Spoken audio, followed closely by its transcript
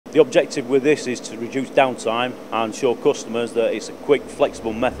The objective with this is to reduce downtime and show customers that it's a quick,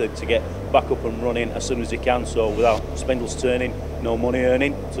 flexible method to get back up and running as soon as you can, so without spindles turning, no money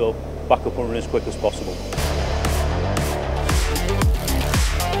earning, so back up and running as quick as possible.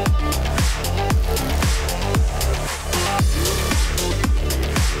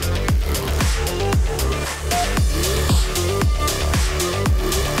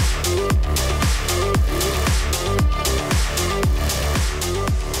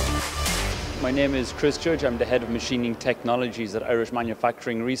 My name is Chris Judge. I'm the Head of Machining Technologies at Irish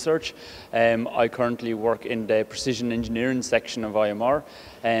Manufacturing Research. I currently work in the Precision Engineering section of IMR.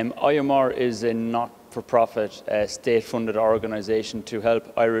 IMR is a not-for-profit, state-funded organisation to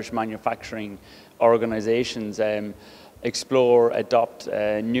help Irish manufacturing organisations explore, adopt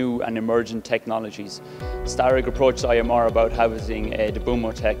new and emerging technologies. Starrag approached IMR about having the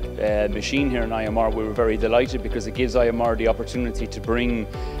Bumotec machine here in IMR. We were very delighted because it gives IMR the opportunity to bring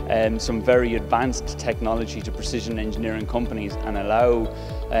some very advanced technology to precision engineering companies and allow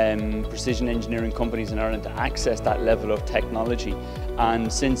precision engineering companies in Ireland to access that level of technology.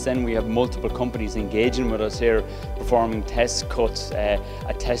 And since then we have multiple companies engaging with us here, performing test cuts,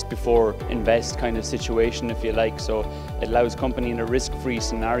 a test before invest kind of situation, if you like. So it allows company in a risk-free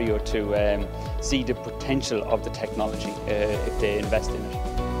scenario to see the potential of the technology if they invest in it.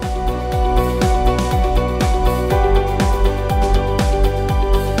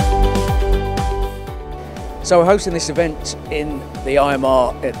 So we're hosting this event in the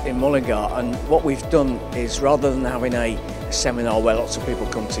IMR in Mullingar, and what we've done is, rather than having a seminar where lots of people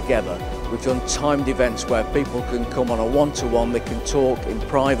come together, we've done timed events where people can come on a one-to-one, they can talk in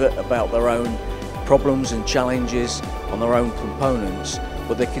private about their own problems and challenges on their own components,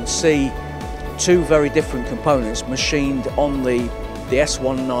 but they can see two very different components machined on the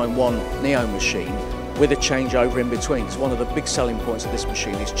S191 Neo machine with a changeover in between. Because one of the big selling points of this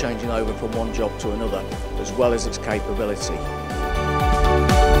machine is changing over from one job to another, as well as its capability.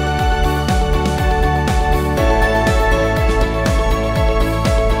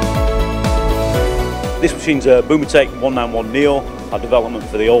 This machine's a Bumotec 191 Neo, our development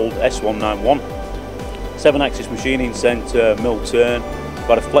for the old S191. 7-axis machining, centre, mill turn.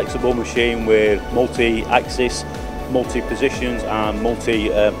 Got a flexible machine with multi-axis, multi-positions and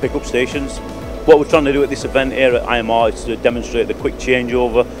multi-pickup stations. What we're trying to do at this event here at IMR is to demonstrate the quick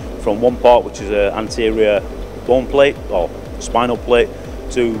changeover from one part, which is an anterior bone plate or spinal plate,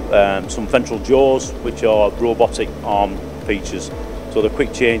 to some ventral jaws, which are robotic arm features. So the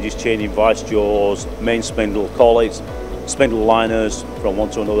quick change is changing vice jaws, main spindle, colleagues, spindle liners from one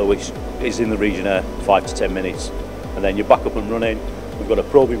to another, which is in the region of 5 to 10 minutes. And then you're back up and running. We've got a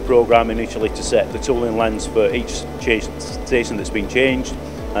probing program initially to set the tooling lengths for each station that's been changed,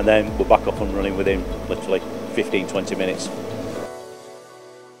 and then we're back up and running within literally 15-20 minutes.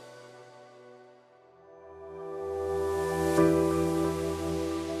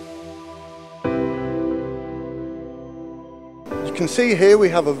 You can see here we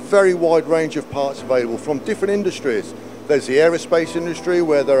have a very wide range of parts available from different industries. There's the aerospace industry,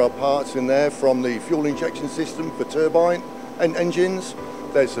 where there are parts in there from the fuel injection system for turbine and engines.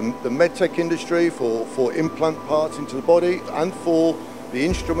 There's the medtech industry for implant parts into the body, and for the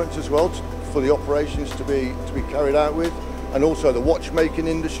instruments as well, for the operations to be carried out with, and also the watchmaking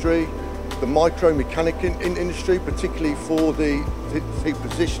industry, the micro-mechanic industry, particularly for the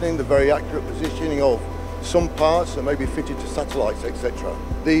positioning, the very accurate positioning of some parts that may be fitted to satellites, etc.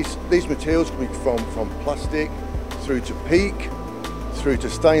 These materials can be from plastic through to PEEK, through to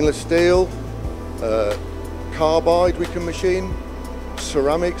stainless steel, carbide we can machine,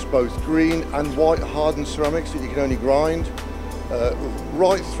 ceramics, both green and white hardened ceramics that you can only grind,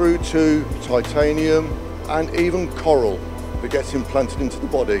 right through to titanium and even coral that gets implanted into the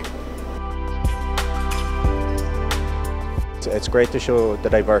body. It's great to show the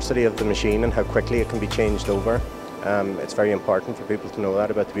diversity of the machine and how quickly it can be changed over. It's very important for people to know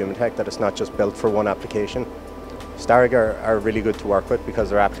that about the Bumotec, that it's not just built for one application. Starrag are really good to work with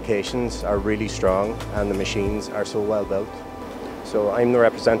because their applications are really strong and the machines are so well built. So I'm the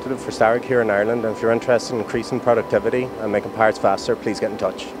representative for Starrag here in Ireland, and if you're interested in increasing productivity and making parts faster, please get in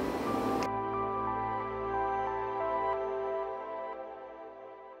touch.